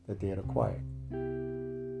wealth that they had acquired.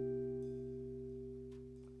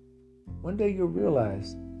 One day you'll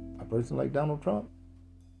realize a person like Donald Trump,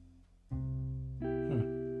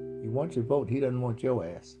 you want your vote, he doesn't want your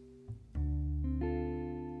ass.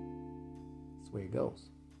 That's the way it goes.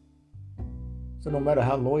 So no matter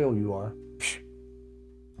how loyal you are, it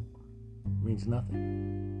means nothing.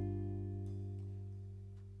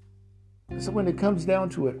 So when it comes down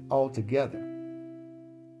to it all together,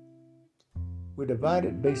 we're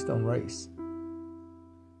divided based on race.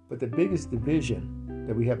 But the biggest division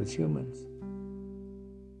that we have as humans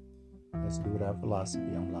has to do with our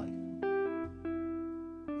philosophy on life,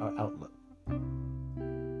 our outlook.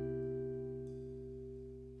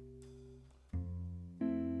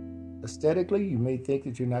 Aesthetically, you may think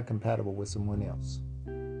that you're not compatible with someone else.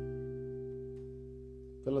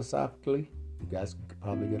 Philosophically, you guys could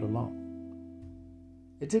probably get along.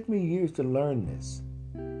 It took me years to learn this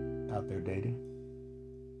out there dating,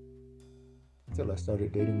 until I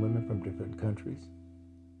started dating women from different countries,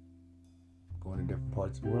 going to different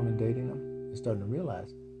parts of the world and dating them, and starting to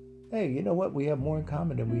realize, hey, you know what? We have more in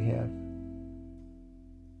common than we have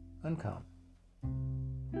uncommon.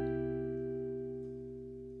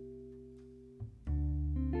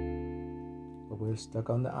 But we're stuck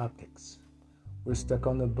on the optics. We're stuck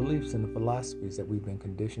on the beliefs and the philosophies that we've been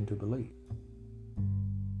conditioned to believe.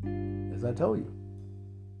 As I told you,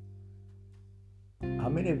 how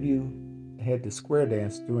many of you had to square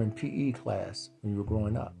dance during PE class when you were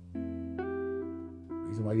growing up? The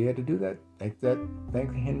reason why you had to do that,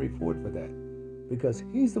 thank Henry Ford for that. Because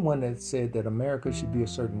he's the one that said that America should be a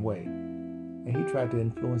certain way. And he tried to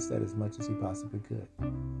influence that as much as he possibly could.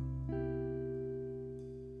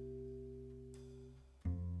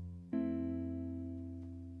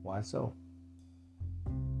 Why so?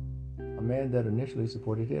 A man that initially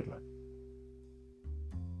supported Hitler,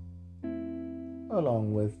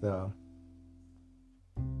 along with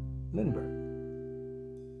Lindbergh.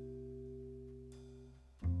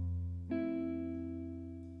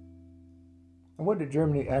 And what did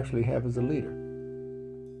Germany actually have as a leader?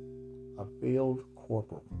 A failed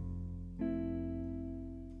corporal.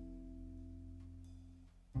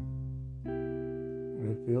 And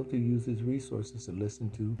he failed to use his resources to listen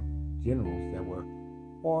to generals that were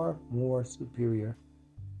far more superior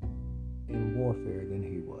in warfare than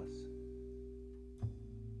he was.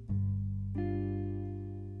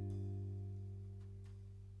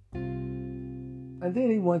 And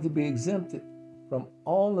then he wanted to be exempted from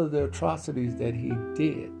all of the atrocities that he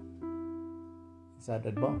did inside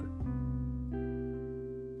that bunker.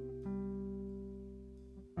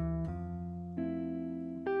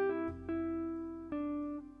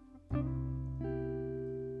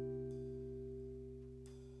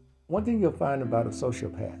 One thing you'll find about a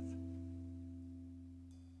sociopath,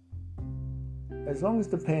 as long as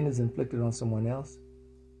the pain is inflicted on someone else,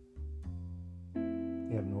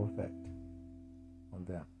 they have no effect on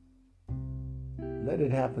them. Let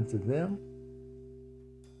it happen to them,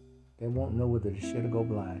 they won't know whether to shit or go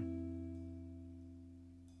blind.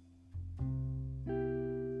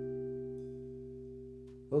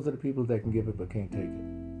 Those are the people that can give it but can't take it.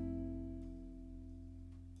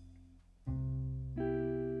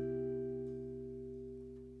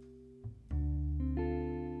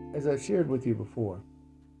 As I shared with you before,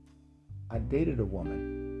 I dated a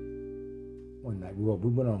woman one night. We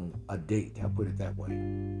went on a date, I'll put it that way,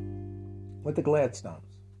 with the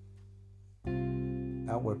Gladstones,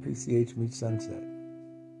 out where PCH meets Sunset.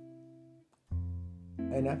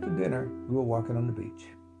 And after dinner, we were walking on the beach.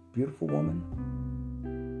 Beautiful woman,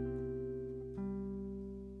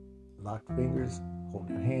 locked fingers,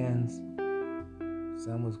 holding hands.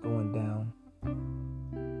 Sun was going down.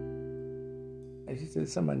 And she said,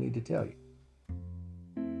 "Something I need to tell you."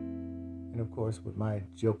 And of course, with my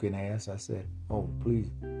joking ass, I said, "Oh,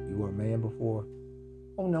 please, you were a man before?"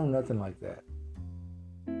 "Oh, no, nothing like that."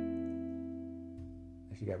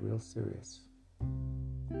 And she got real serious.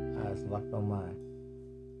 Eyes locked on mine.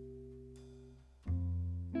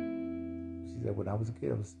 She said, "When I was a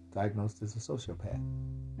kid, I was diagnosed as a sociopath."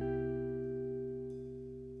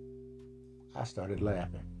 I started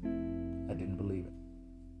laughing. I didn't believe it.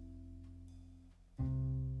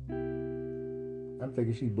 I'm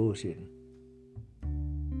thinking she's bullshitting.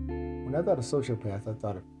 When I thought of sociopath, I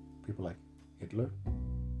thought of people like Hitler,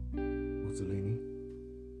 Mussolini,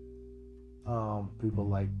 people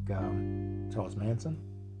like Charles Manson,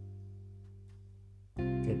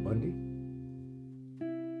 Ted Bundy.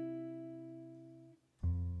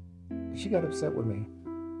 She got upset with me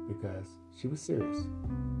because she was serious.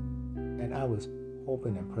 And I was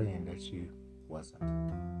hoping and praying that she wasn't.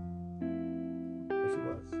 But she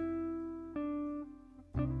was.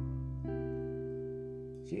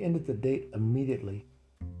 She ended the date immediately.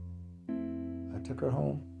 I took her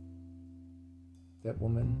home. That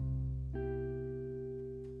woman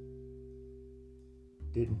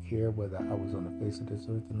didn't care whether I was on the face of this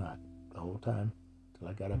earth or not the whole time till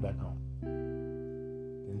I got her back home.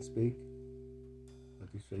 Didn't speak.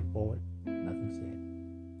 Looked straight forward. Nothing said.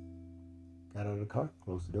 Got out of the car,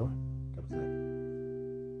 closed the door. That was it.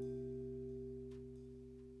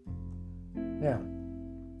 Now,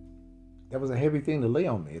 that was a heavy thing to lay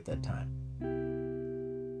on me at that time.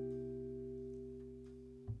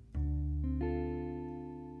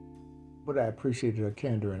 But I appreciated her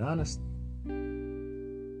candor and honesty.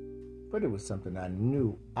 But it was something I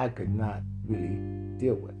knew I could not really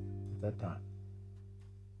deal with at that time.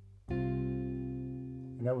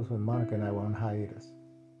 And that was when Monica and I were on hiatus.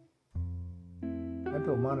 I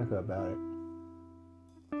told Monica about it.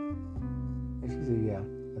 And she said, "Yeah,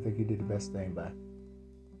 I think you did the best thing by."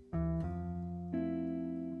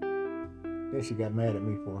 Then she got mad at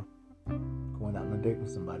me for going out on a date with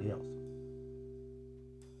somebody else.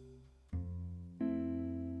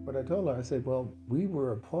 But I told her, I said, "Well, we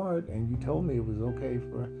were apart and you told me it was okay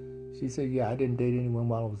for..." She said, "Yeah, I didn't date anyone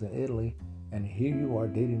while I was in Italy. And here you are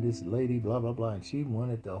dating this lady, blah, blah, blah." And she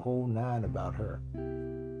wanted the whole nine about her.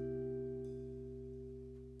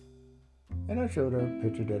 And I showed her a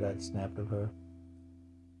picture that I'd snapped of her.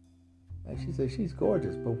 And she said, "She's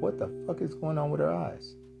gorgeous, but what the fuck is going on with her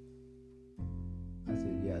eyes?" I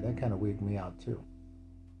said, "Yeah, that kind of wigged me out too."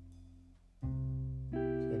 She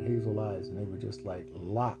had hazel eyes and they were just like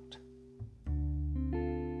locked.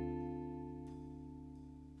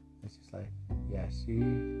 And she's like, "Yeah,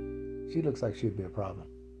 she looks like she'd be a problem."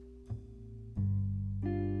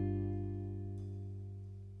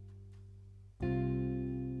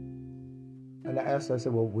 And I asked her, I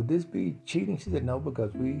said, "Well, would this be cheating?" She said, "No,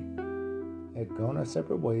 because we had gone our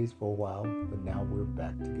separate ways for a while, but now we're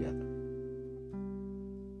back together."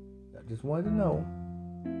 I just wanted to know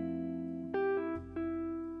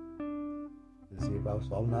to see if I was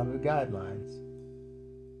falling out of the guidelines.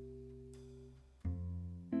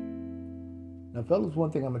 Now, fellas,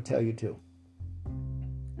 one thing I'm going to tell you too.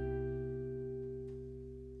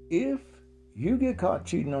 If you get caught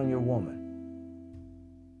cheating on your woman,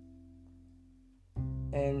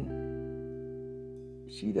 and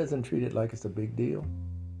she doesn't treat it like it's a big deal,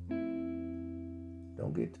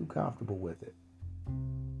 don't get too comfortable with it.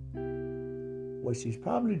 What she's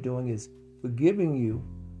probably doing is forgiving you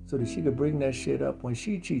so that she could bring that shit up when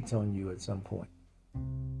she cheats on you at some point.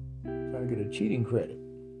 Trying to get a cheating credit.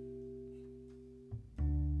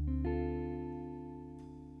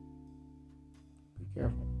 Be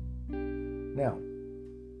careful. Now,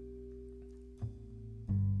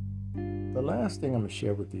 the last thing I'm going to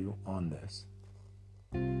share with you on this,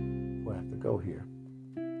 before I have to go here,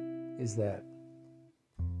 is that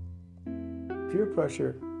peer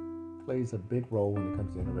pressure plays a big role when it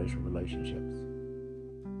comes to interracial relationships.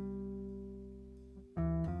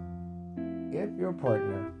 If your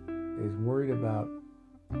partner is worried about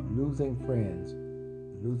losing friends,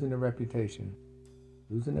 losing a reputation,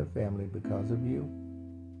 losing their family because of you,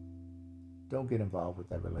 don't get involved with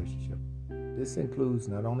that relationship. This includes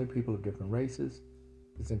not only people of different races,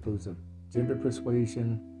 this includes a gender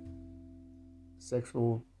persuasion,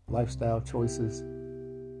 sexual lifestyle choices.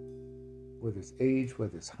 whether it's age,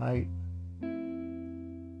 whether it's height.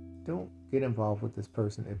 Don't get involved with this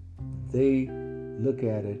person if they look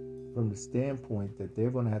at it from the standpoint that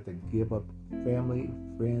they're going to have to give up family,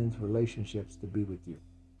 friends, relationships to be with you.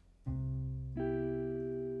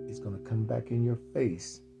 It's going to come back in your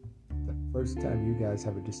face the first time you guys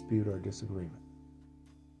have a dispute or a disagreement.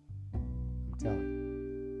 I'm telling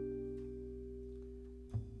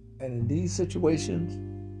you. And in these situations,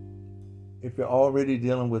 if you're already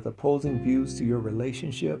dealing with opposing views to your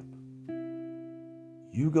relationship,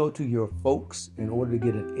 you go to your folks in order to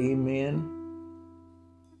get an amen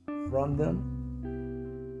from them.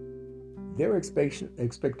 Their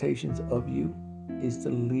expectations of you is to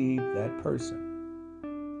leave that person.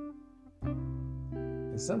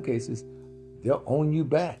 In some cases, they'll own you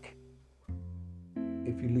back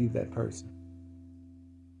if you leave that person.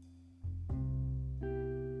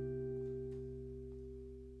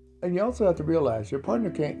 And you also have to realize your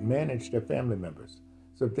partner can't manage their family members.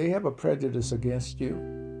 So if they have a prejudice against you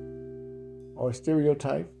or a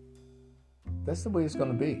stereotype, that's the way it's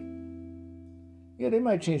going to be. Yeah, they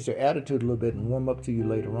might change their attitude a little bit and warm up to you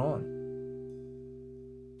later on.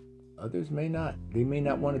 Others may not. They may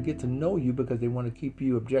not want to get to know you because they want to keep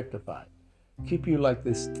you objectified, keep you like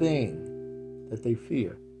this thing that they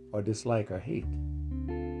fear or dislike or hate.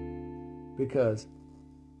 Because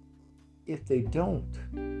if they don't,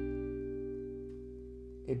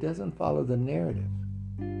 it doesn't follow the narrative.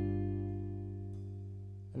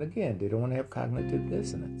 And again, they don't want to have cognitive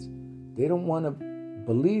dissonance. They don't want to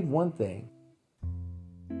believe one thing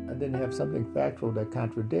and then have something factual that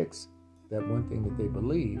contradicts that one thing that they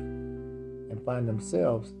believe and find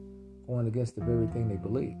themselves going against the very thing they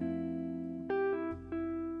believe.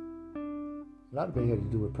 A lot of it had to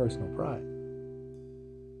do with personal pride.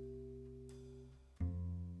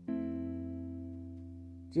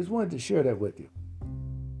 Just wanted to share that with you.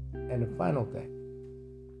 And the final thing,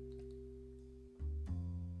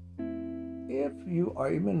 if you are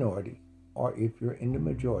a minority or if you're in the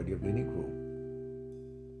majority of any group,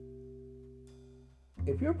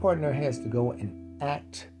 if your partner has to go and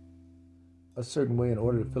act a certain way in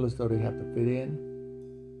order to feel as though they have to fit in,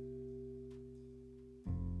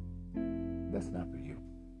 that's not for you.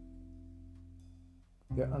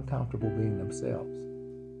 They're uncomfortable being themselves.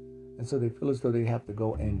 And so they feel as though they have to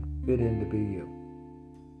go and fit in to be you.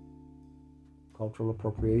 Cultural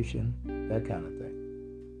appropriation, that kind of thing.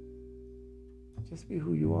 Just be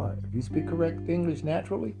who you are. If you speak correct English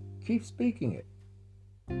naturally, keep speaking it.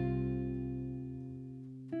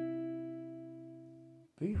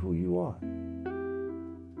 Be who you are.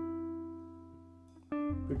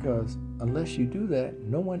 Because unless you do that,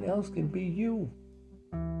 no one else can be you.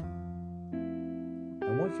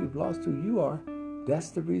 And once you've lost who you are, that's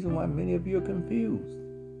the reason why many of you are confused.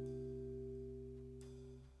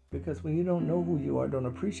 Because when you don't know who you are, don't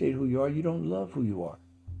appreciate who you are, you don't love who you are.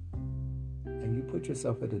 And you put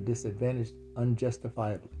yourself at a disadvantage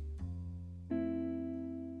unjustifiably.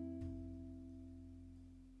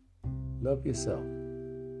 Love yourself.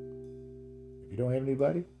 If you don't have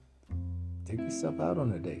anybody, take yourself out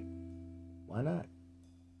on a date. Why not?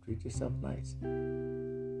 Treat yourself nice.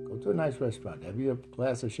 Go to a nice restaurant. Have you a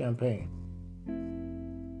glass of champagne.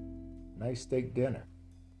 Nice steak dinner.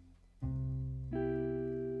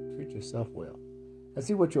 Treat yourself well. And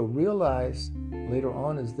see, what you'll realize later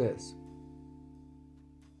on is this.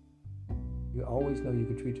 You always know you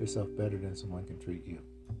can treat yourself better than someone can treat you.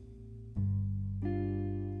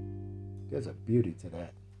 There's a beauty to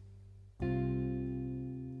that.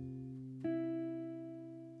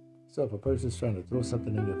 So if a person's trying to throw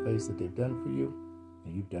something in your face that they've done for you,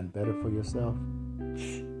 and you've done better for yourself,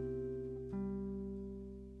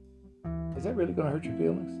 is that really going to hurt your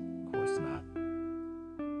feelings? Of course not.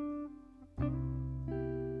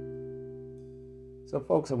 So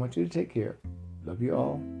folks, I want you to take care. Love you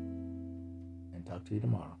all. And talk to you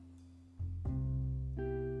tomorrow.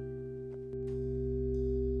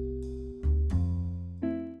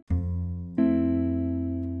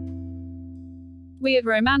 We at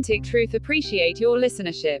Romantic Truth appreciate your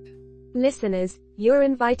listenership. Listeners, you're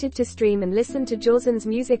invited to stream and listen to Jawson's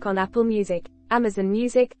music on Apple Music, Amazon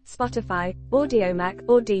Music, Spotify, Audiomack,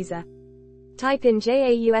 or Deezer. Type in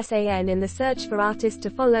JAUSAN in the search for artists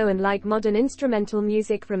to follow and like modern instrumental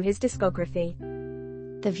music from his discography.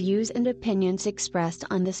 The views and opinions expressed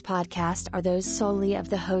on this podcast are those solely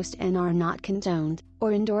of the host and are not condoned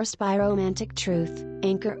or endorsed by Romantic Truth,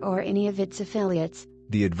 Anchor, or any of its affiliates.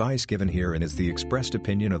 The advice given herein is the expressed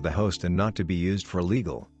opinion of the host and not to be used for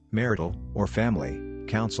legal, marital, or family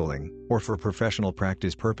counseling, or for professional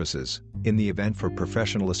practice purposes. In the event for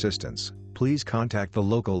professional assistance, please contact the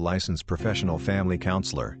local licensed professional family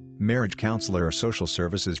counselor, marriage counselor or social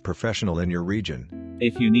services professional in your region.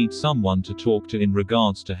 If you need someone to talk to in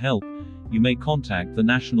regards to help, you may contact the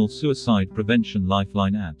National Suicide Prevention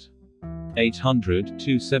Lifeline at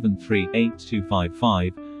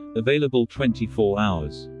 800-273-8255, available 24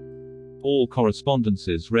 hours. All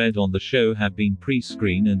correspondences read on the show have been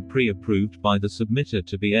pre-screened and pre-approved by the submitter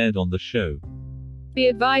to be aired on the show. Be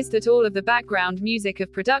advised that all of the background music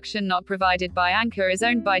of production not provided by Anchor is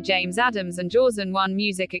owned by James Adams and Jason One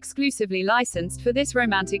Music, exclusively licensed for this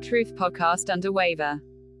Romantic Truth podcast under waiver.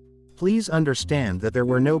 Please understand that there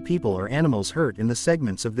were no people or animals hurt in the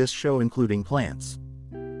segments of this show, including plants.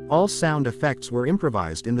 All sound effects were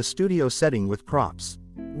improvised in the studio setting with props.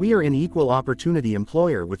 We are an equal opportunity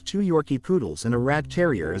employer with 2 Yorkie poodles and a rat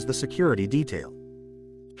terrier as the security detail.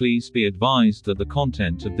 Please be advised that the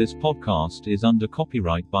content of this podcast is under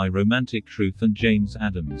copyright by Romantic Truth and James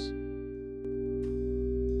Adams.